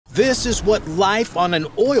This is what life on an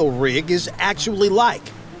oil rig is actually like.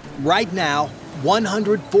 Right now,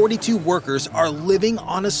 142 workers are living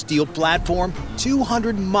on a steel platform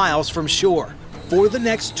 200 miles from shore. For the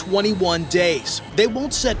next 21 days, they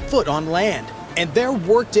won't set foot on land, and their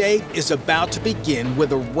workday is about to begin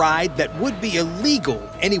with a ride that would be illegal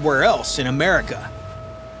anywhere else in America.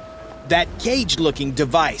 That cage-looking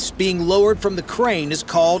device being lowered from the crane is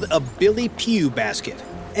called a Billy Pugh basket,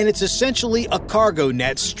 and it's essentially a cargo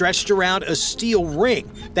net stretched around a steel ring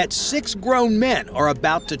that 6 grown men are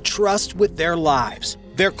about to trust with their lives.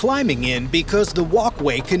 They're climbing in because the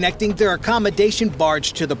walkway connecting their accommodation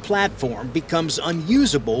barge to the platform becomes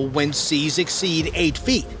unusable when seas exceed 8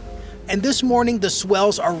 feet. And this morning the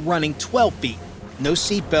swells are running 12 feet. No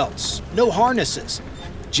seat belts, no harnesses.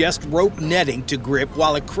 Just rope netting to grip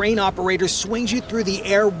while a crane operator swings you through the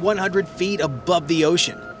air 100 feet above the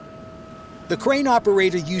ocean. The crane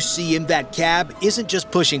operator you see in that cab isn't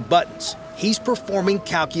just pushing buttons. He's performing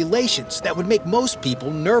calculations that would make most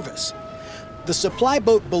people nervous. The supply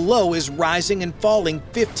boat below is rising and falling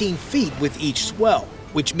 15 feet with each swell,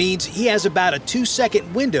 which means he has about a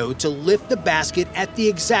 2-second window to lift the basket at the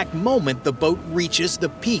exact moment the boat reaches the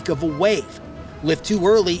peak of a wave. Lift too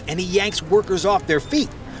early and he yanks workers off their feet,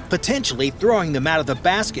 potentially throwing them out of the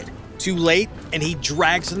basket. Too late, and he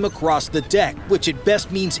drags them across the deck, which at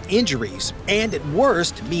best means injuries, and at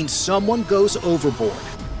worst means someone goes overboard.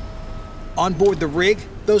 On board the rig,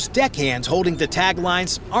 those deckhands holding the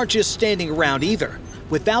taglines aren't just standing around either.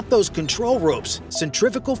 Without those control ropes,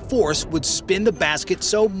 centrifugal force would spin the basket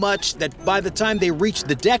so much that by the time they reached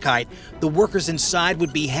the deck height, the workers inside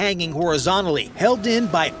would be hanging horizontally, held in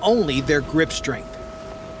by only their grip strength.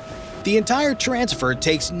 The entire transfer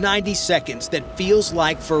takes 90 seconds that feels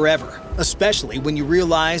like forever, especially when you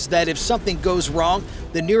realize that if something goes wrong,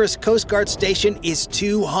 the nearest Coast Guard station is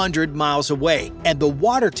 200 miles away, and the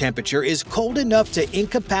water temperature is cold enough to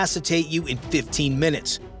incapacitate you in 15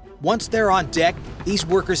 minutes. Once they're on deck, these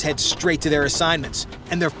workers head straight to their assignments,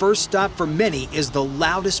 and their first stop for many is the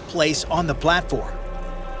loudest place on the platform.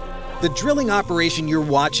 The drilling operation you're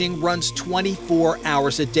watching runs 24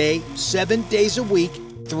 hours a day, 7 days a week,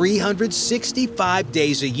 365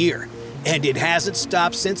 days a year, and it hasn't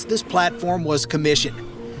stopped since this platform was commissioned.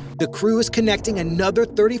 The crew is connecting another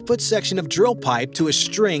 30-foot section of drill pipe to a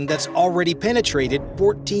string that's already penetrated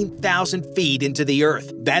 14,000 feet into the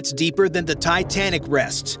earth. That's deeper than the Titanic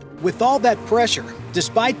rests. With all that pressure,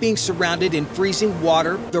 despite being surrounded in freezing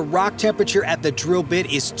water, the rock temperature at the drill bit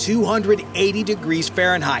is 280 degrees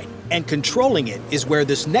Fahrenheit, and controlling it is where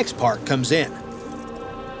this next part comes in.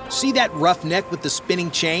 See that roughneck with the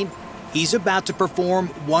spinning chain? He's about to perform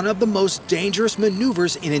one of the most dangerous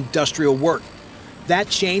maneuvers in industrial work. That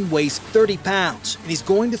chain weighs 30 pounds, and he's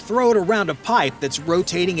going to throw it around a pipe that's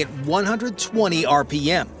rotating at 120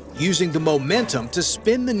 RPM, using the momentum to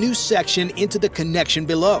spin the new section into the connection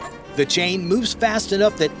below. The chain moves fast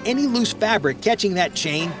enough that any loose fabric catching that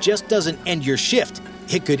chain just doesn't end your shift.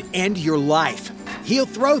 It could end your life. He'll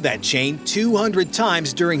throw that chain 200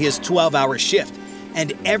 times during his 12-hour shift.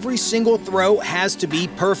 And every single throw has to be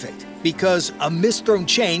perfect, because a misthrown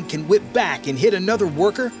chain can whip back and hit another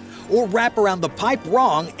worker or wrap around the pipe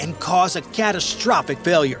wrong and cause a catastrophic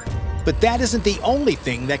failure. But that isn't the only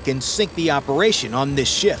thing that can sink the operation on this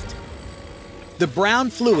shift. The brown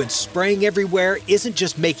fluid spraying everywhere isn't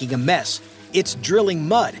just making a mess, it's drilling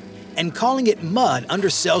mud, and calling it mud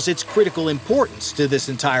undersells its critical importance to this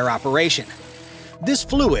entire operation. This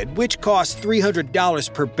fluid, which costs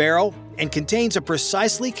 $300 per barrel and contains a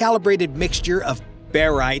precisely calibrated mixture of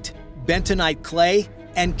barite, bentonite clay,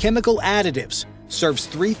 and chemical additives, serves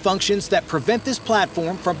 3 functions that prevent this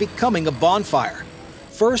platform from becoming a bonfire.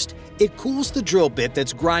 First, it cools the drill bit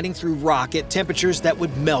that's grinding through rock at temperatures that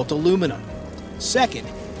would melt aluminum. Second,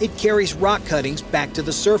 it carries rock cuttings back to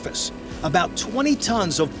the surface, about 20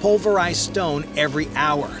 tons of pulverized stone every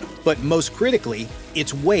hour. But most critically,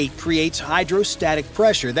 its weight creates hydrostatic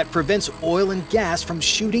pressure that prevents oil and gas from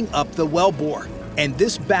shooting up the wellbore. And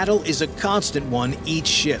this battle is a constant one each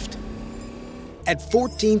shift. At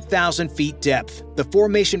 14,000 feet depth, the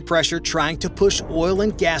formation pressure trying to push oil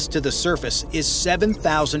and gas to the surface is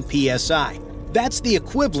 7,000 psi. That's the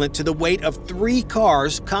equivalent to the weight of 3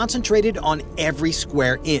 cars concentrated on every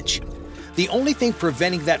square inch. The only thing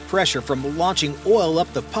preventing that pressure from launching oil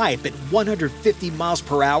up the pipe at 150 miles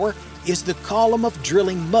per hour is the column of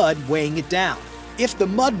drilling mud weighing it down. If the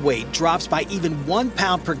mud weight drops by even 1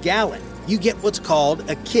 pound per gallon, you get what's called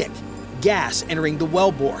a kick, gas entering the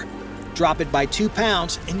wellbore. Drop it by 2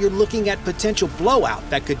 pounds and you're looking at potential blowout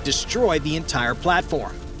that could destroy the entire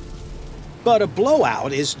platform. But a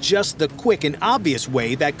blowout is just the quick and obvious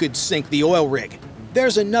way that could sink the oil rig.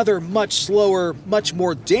 There's another much slower, much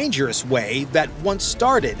more dangerous way that once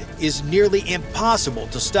started is nearly impossible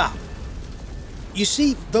to stop. You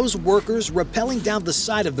see, those workers rappelling down the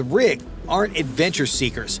side of the rig aren't adventure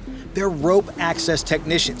seekers. They're rope access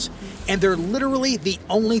technicians, and they're literally the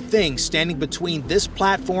only thing standing between this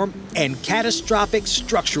platform and catastrophic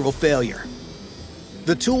structural failure.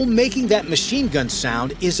 The tool making that machine gun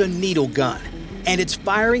sound is a needle gun, and it's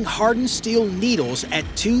firing hardened steel needles at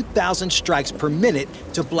 2,000 strikes per minute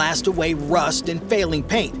to blast away rust and failing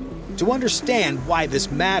paint. To understand why this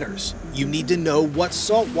matters, you need to know what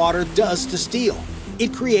salt water does to steel.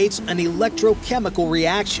 It creates an electrochemical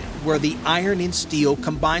reaction where the iron in steel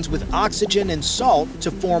combines with oxygen and salt to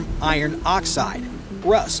form iron oxide,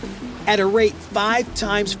 rust, at a rate 5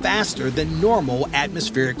 times faster than normal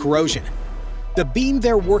atmospheric corrosion. The beam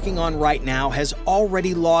they're working on right now has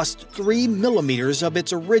already lost 3 millimeters of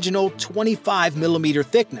its original 25 millimeter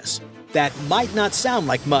thickness. That might not sound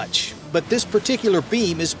like much, but this particular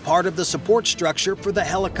beam is part of the support structure for the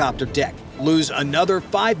helicopter deck. Lose another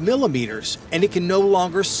 5 millimeters, and it can no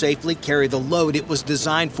longer safely carry the load it was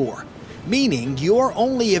designed for, meaning your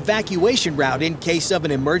only evacuation route in case of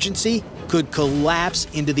an emergency could collapse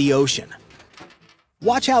into the ocean.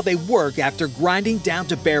 Watch how they work after grinding down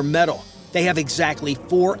to bare metal. They have exactly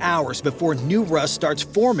 4 hours before new rust starts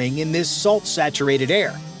forming in this salt-saturated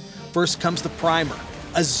air. First comes the primer,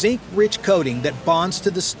 a zinc-rich coating that bonds to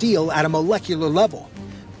the steel at a molecular level.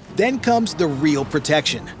 Then comes the real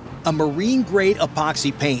protection, a marine-grade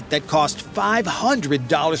epoxy paint that costs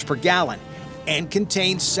 $500 per gallon and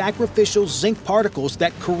contains sacrificial zinc particles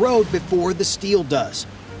that corrode before the steel does.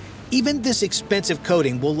 Even this expensive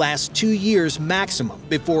coating will last 2 years maximum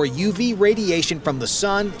before UV radiation from the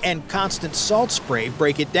sun and constant salt spray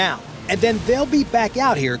break it down. And then they'll be back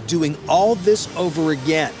out here doing all this over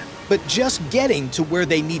again. But just getting to where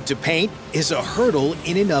they need to paint is a hurdle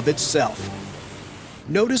in and of itself.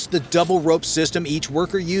 Notice the double rope system each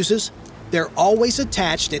worker uses? They're always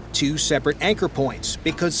attached at 2 separate anchor points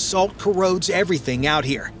because salt corrodes everything out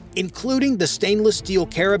here, including the stainless steel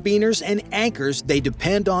carabiners and anchors they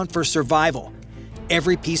depend on for survival.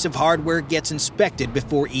 Every piece of hardware gets inspected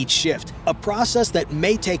before each shift, a process that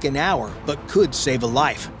may take an hour but could save a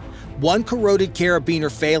life. One corroded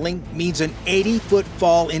carabiner failing means an 80-foot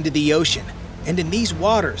fall into the ocean, and in these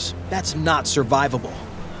waters, that's not survivable.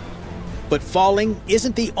 But falling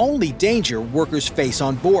isn't the only danger workers face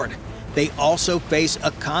on board. They also face a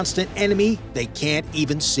constant enemy they can't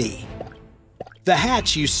even see. The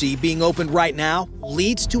hatch you see being opened right now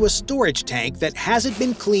leads to a storage tank that hasn't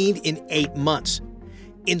been cleaned in 8 months.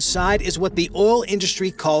 Inside is what the oil industry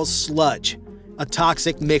calls sludge, a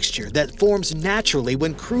toxic mixture that forms naturally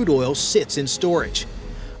when crude oil sits in storage.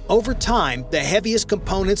 Over time, the heaviest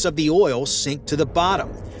components of the oil sink to the bottom: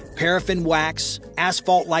 paraffin wax,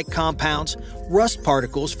 asphalt-like compounds, rust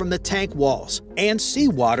particles from the tank walls, and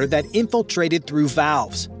seawater that infiltrated through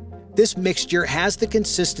valves. This mixture has the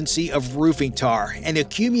consistency of roofing tar and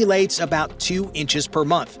accumulates about 2 inches per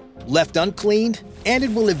month. Left uncleaned, and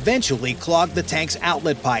it will eventually clog the tank's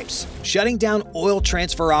outlet pipes, shutting down oil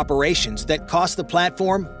transfer operations that cost the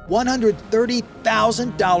platform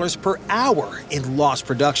 $130,000 per hour in lost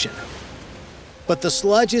production. But the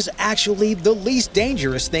sludge is actually the least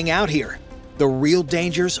dangerous thing out here. The real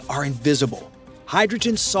dangers are invisible: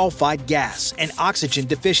 hydrogen sulfide gas and oxygen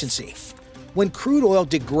deficiency. When crude oil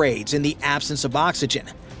degrades in the absence of oxygen,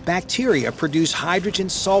 bacteria produce hydrogen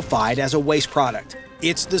sulfide as a waste product.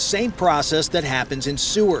 It's the same process that happens in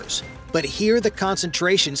sewers, but here the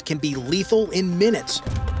concentrations can be lethal in minutes.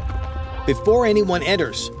 Before anyone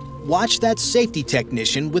enters, watch that safety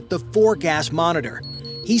technician with the 4-gas monitor.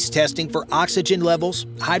 He's testing for oxygen levels,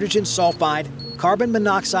 hydrogen sulfide, carbon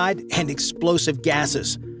monoxide, and explosive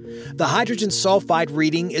gases. The hydrogen sulfide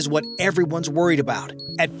reading is what everyone's worried about.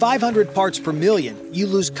 At 500 parts per million, you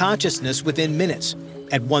lose consciousness within minutes.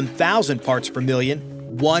 At 1,000 parts per million,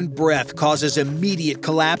 one breath causes immediate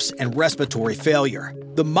collapse and respiratory failure.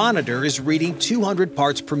 The monitor is reading 200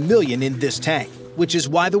 parts per million in this tank, which is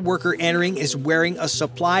why the worker entering is wearing a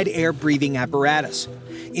supplied air breathing apparatus.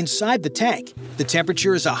 Inside the tank, the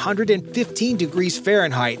temperature is 115 degrees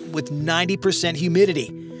Fahrenheit with 90%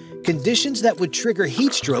 humidity, conditions that would trigger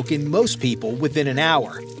heat stroke in most people within an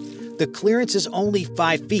hour. The clearance is only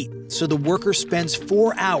 5 feet, so the worker spends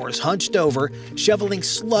 4 hours hunched over, shoveling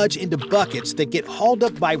sludge into buckets that get hauled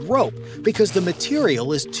up by rope because the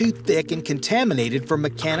material is too thick and contaminated for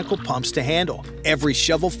mechanical pumps to handle. Every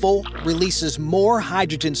shovelful releases more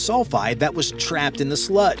hydrogen sulfide that was trapped in the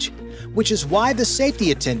sludge, which is why the safety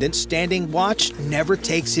attendant standing watch never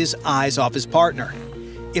takes his eyes off his partner.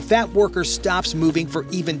 If that worker stops moving for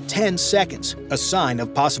even 10 seconds, a sign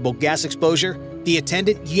of possible gas exposure, the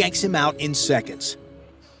attendant yanks him out in seconds.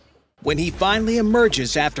 When he finally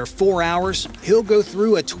emerges after 4 hours, he'll go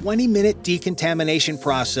through a 20-minute decontamination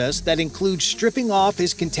process that includes stripping off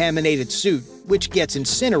his contaminated suit, which gets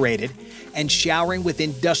incinerated, and showering with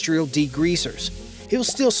industrial degreasers. He'll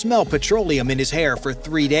still smell petroleum in his hair for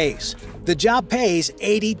 3 days. The job pays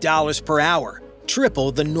 $80 per hour,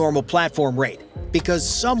 triple the normal platform rate, because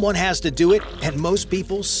someone has to do it and most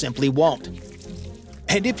people simply won't.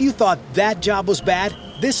 And if you thought that job was bad,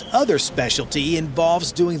 this other specialty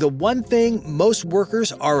involves doing the one thing most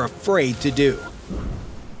workers are afraid to do.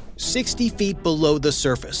 60 feet below the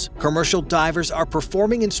surface, commercial divers are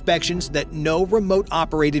performing inspections that no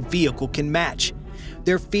remote-operated vehicle can match.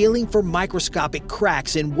 They're feeling for microscopic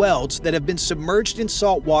cracks in welds that have been submerged in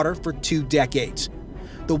salt water for 2 decades.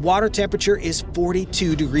 The water temperature is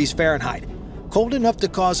 42 degrees Fahrenheit, cold enough to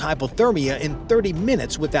cause hypothermia in 30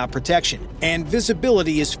 minutes without protection. And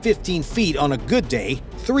visibility is 15 feet on a good day,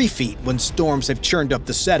 3 feet when storms have churned up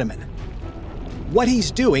the sediment. What he's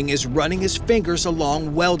doing is running his fingers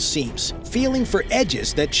along weld seams, feeling for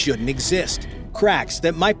edges that shouldn't exist. Cracks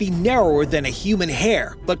that might be narrower than a human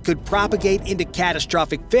hair but could propagate into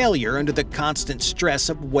catastrophic failure under the constant stress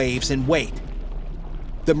of waves and weight.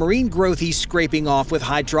 The marine growth he's scraping off with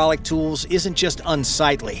hydraulic tools isn't just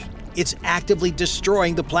unsightly. It's actively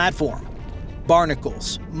destroying the platform.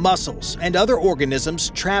 Barnacles, mussels, and other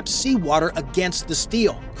organisms trap seawater against the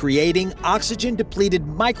steel, creating oxygen-depleted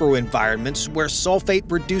microenvironments where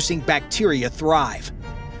sulfate-reducing bacteria thrive.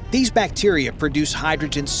 These bacteria produce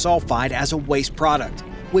hydrogen sulfide as a waste product,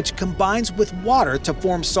 which combines with water to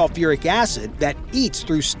form sulfuric acid that eats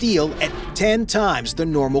through steel at 10 times the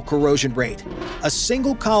normal corrosion rate. A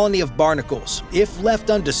single colony of barnacles, if left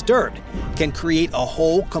undisturbed, can create a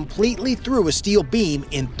hole completely through a steel beam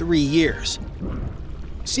in 3 years.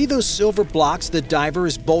 See those silver blocks the diver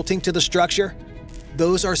is bolting to the structure?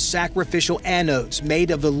 Those are sacrificial anodes made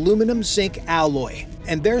of aluminum zinc alloy,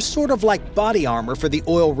 and they're sort of like body armor for the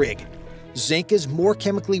oil rig. Zinc is more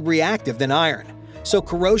chemically reactive than iron, so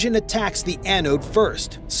corrosion attacks the anode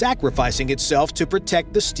first, sacrificing itself to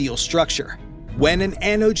protect the steel structure. When an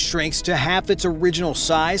anode shrinks to half its original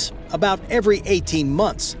size, about every 18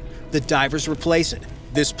 months, the divers replace it.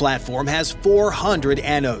 This platform has 400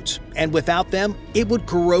 anodes, and without them, it would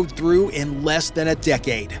corrode through in less than a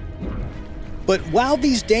decade. But while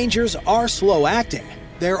these dangers are slow-acting,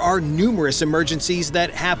 there are numerous emergencies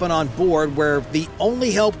that happen on board where the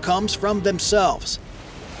only help comes from themselves.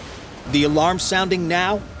 The alarm sounding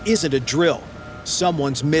now isn't a drill.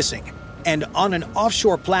 Someone's missing. And on an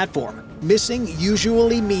offshore platform, missing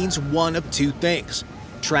usually means one of 2 things: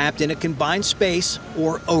 trapped in a confined space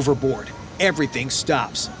or overboard. Everything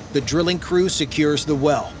stops. The drilling crew secures the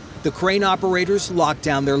well. The crane operators lock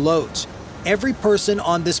down their loads. Every person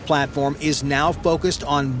on this platform is now focused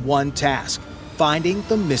on one task: finding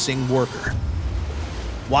the missing worker.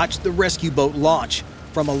 Watch the rescue boat launch.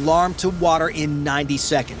 From alarm to water in 90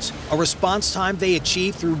 seconds, a response time they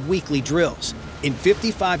achieve through weekly drills. In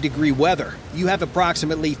 55-degree weather, you have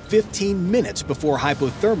approximately 15 minutes before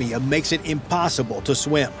hypothermia makes it impossible to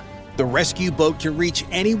swim. The rescue boat can reach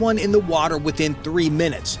anyone in the water within 3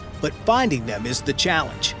 minutes, but finding them is the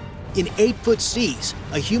challenge. In 8-foot seas,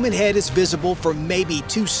 a human head is visible for maybe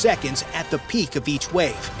 2 seconds at the peak of each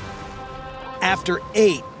wave. After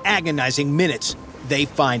 8 agonizing minutes, they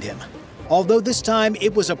find him. Although this time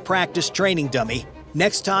it was a practice training dummy,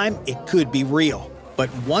 next time it could be real. But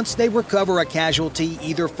once they recover a casualty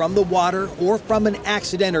either from the water or from an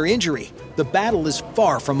accident or injury, the battle is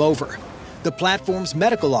far from over. The platform's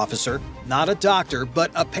medical officer, not a doctor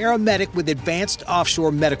but a paramedic with advanced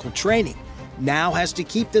offshore medical training, now has to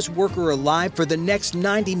keep this worker alive for the next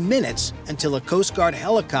 90 minutes until a Coast Guard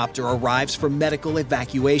helicopter arrives for medical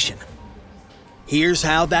evacuation. Here's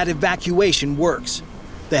how that evacuation works.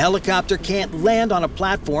 The helicopter can't land on a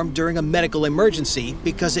platform during a medical emergency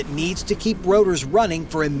because it needs to keep rotors running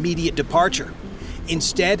for immediate departure.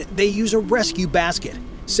 Instead, they use a rescue basket,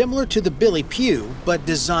 similar to the Billy Pugh, but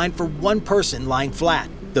designed for one person lying flat.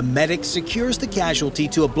 The medic secures the casualty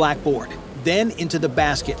to a blackboard, then into the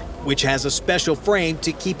basket, which has a special frame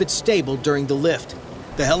to keep it stable during the lift.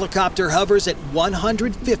 The helicopter hovers at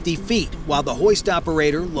 150 feet while the hoist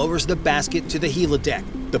operator lowers the basket to the helideck.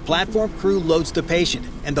 The platform crew loads the patient,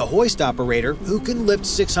 and the hoist operator, who can lift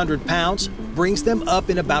 600 pounds, brings them up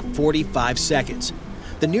in about 45 seconds.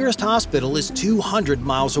 The nearest hospital is 200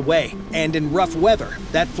 miles away, and in rough weather,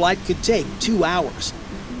 that flight could take 2 hours.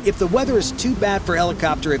 If the weather is too bad for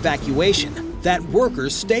helicopter evacuation, That worker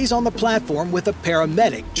stays on the platform with a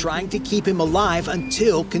paramedic trying to keep him alive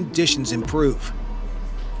until conditions improve.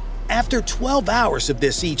 After 12 hours of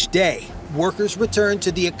this each day, workers return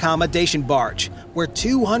to the accommodation barge, where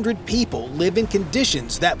 200 people live in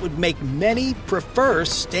conditions that would make many prefer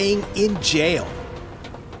staying in jail.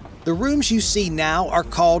 The rooms you see now are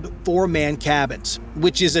called four-man cabins,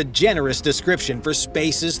 which is a generous description for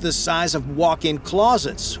spaces the size of walk-in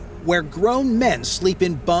closets, where grown men sleep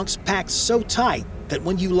in bunks packed so tight that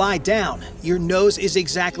when you lie down, your nose is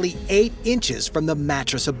exactly 8 inches from the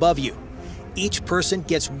mattress above you. Each person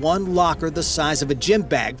gets one locker the size of a gym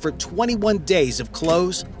bag for 21 days of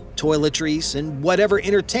clothes, toiletries, and whatever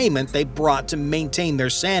entertainment they brought to maintain their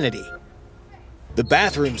sanity. The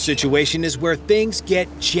bathroom situation is where things get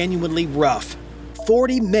genuinely rough.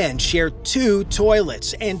 40 men share 2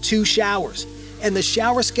 toilets and 2 showers, and the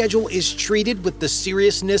shower schedule is treated with the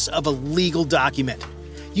seriousness of a legal document.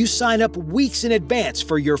 You sign up weeks in advance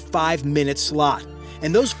for your 5-minute slot,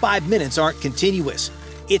 and those 5 minutes aren't continuous.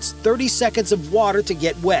 It's 30 seconds of water to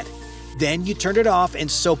get wet. Then you turn it off and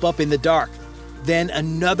soap up in the dark. Then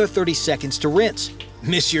another 30 seconds to rinse.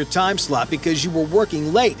 Miss your time slot because you were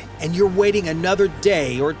working late and you're waiting another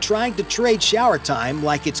day or trying to trade shower time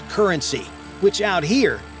like it's currency, which out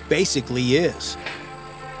here basically is.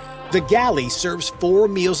 The galley serves 4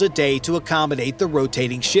 meals a day to accommodate the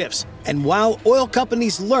rotating shifts. And while oil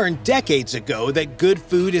companies learned decades ago that good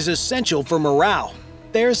food is essential for morale,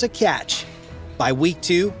 there's a catch. By week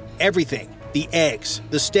 2, everything, the eggs,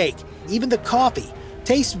 the steak, even the coffee,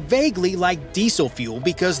 tastes vaguely like diesel fuel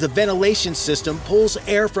because the ventilation system pulls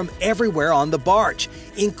air from everywhere on the barge,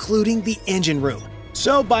 including the engine room.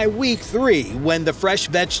 So by week 3, when the fresh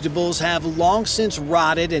vegetables have long since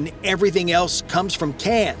rotted and everything else comes from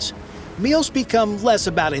cans, meals become less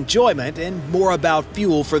about enjoyment and more about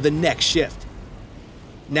fuel for the next shift.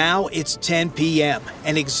 Now it's 10 p.m.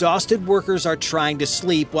 and exhausted workers are trying to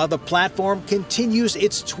sleep while the platform continues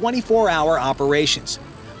its 24-hour operations.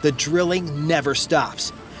 The drilling never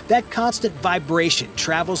stops. That constant vibration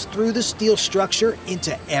travels through the steel structure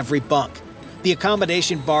into every bunk. The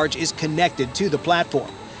accommodation barge is connected to the platform,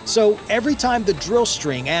 so every time the drill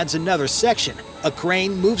string adds another section, a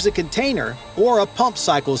crane moves a container, or a pump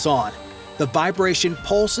cycles on, the vibration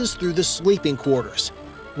pulses through the sleeping quarters.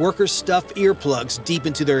 Workers stuff earplugs deep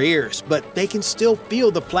into their ears, but they can still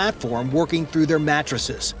feel the platform working through their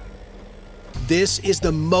mattresses. This is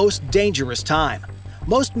the most dangerous time.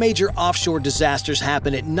 Most major offshore disasters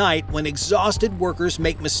happen at night when exhausted workers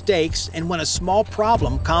make mistakes and when a small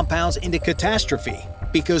problem compounds into catastrophe,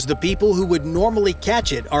 because the people who would normally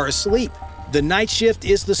catch it are asleep. The night shift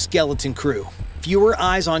is the skeleton crew. Fewer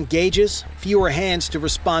eyes on gauges, fewer hands to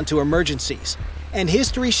respond to emergencies. And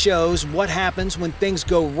history shows what happens when things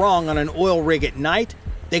go wrong on an oil rig at night.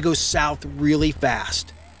 They go south really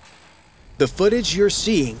fast. The footage you're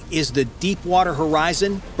seeing is the Deepwater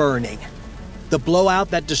Horizon burning. The blowout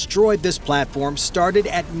that destroyed this platform started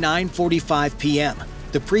at 9:45 p.m.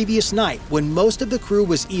 the previous night when most of the crew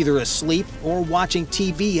was either asleep or watching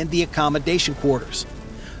TV in the accommodation quarters.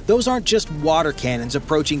 Those aren't just water cannons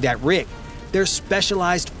approaching that rig. They're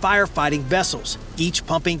specialized firefighting vessels, each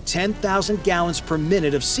pumping 10,000 gallons per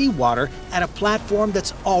minute of seawater at a platform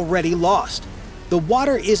that's already lost. The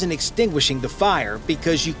water isn't extinguishing the fire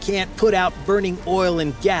because you can't put out burning oil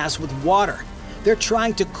and gas with water. They're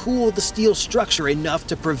trying to cool the steel structure enough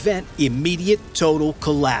to prevent immediate total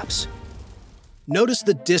collapse. Notice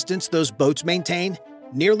the distance those boats maintain?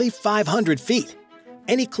 Nearly 500 feet.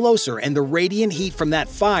 Any closer and the radiant heat from that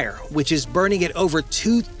fire, which is burning at over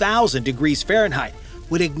 2,000 degrees Fahrenheit,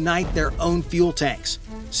 would ignite their own fuel tanks.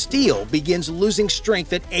 Steel begins losing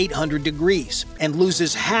strength at 800 degrees and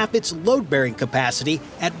loses half its load-bearing capacity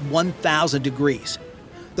at 1,000 degrees.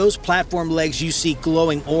 Those platform legs you see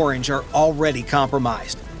glowing orange are already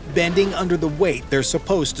compromised, bending under the weight they're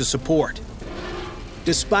supposed to support.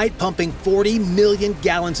 Despite pumping 40 million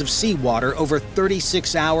gallons of seawater over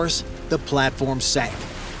 36 hours, the platform sank.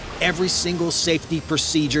 Every single safety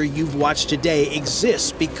procedure you've watched today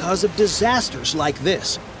exists because of disasters like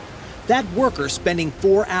this. That worker spending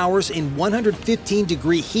 4 hours in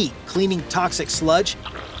 115-degree heat cleaning toxic sludge,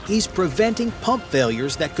 he's preventing pump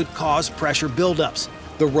failures that could cause pressure buildups.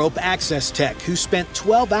 The rope access tech who spent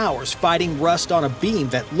 12 hours fighting rust on a beam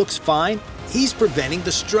that looks fine, he's preventing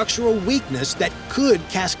the structural weakness that could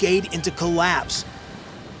cascade into collapse.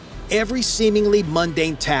 Every seemingly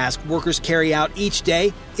mundane task workers carry out each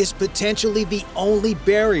day is potentially the only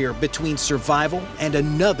barrier between survival and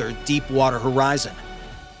another Deepwater Horizon.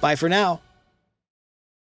 Bye for now.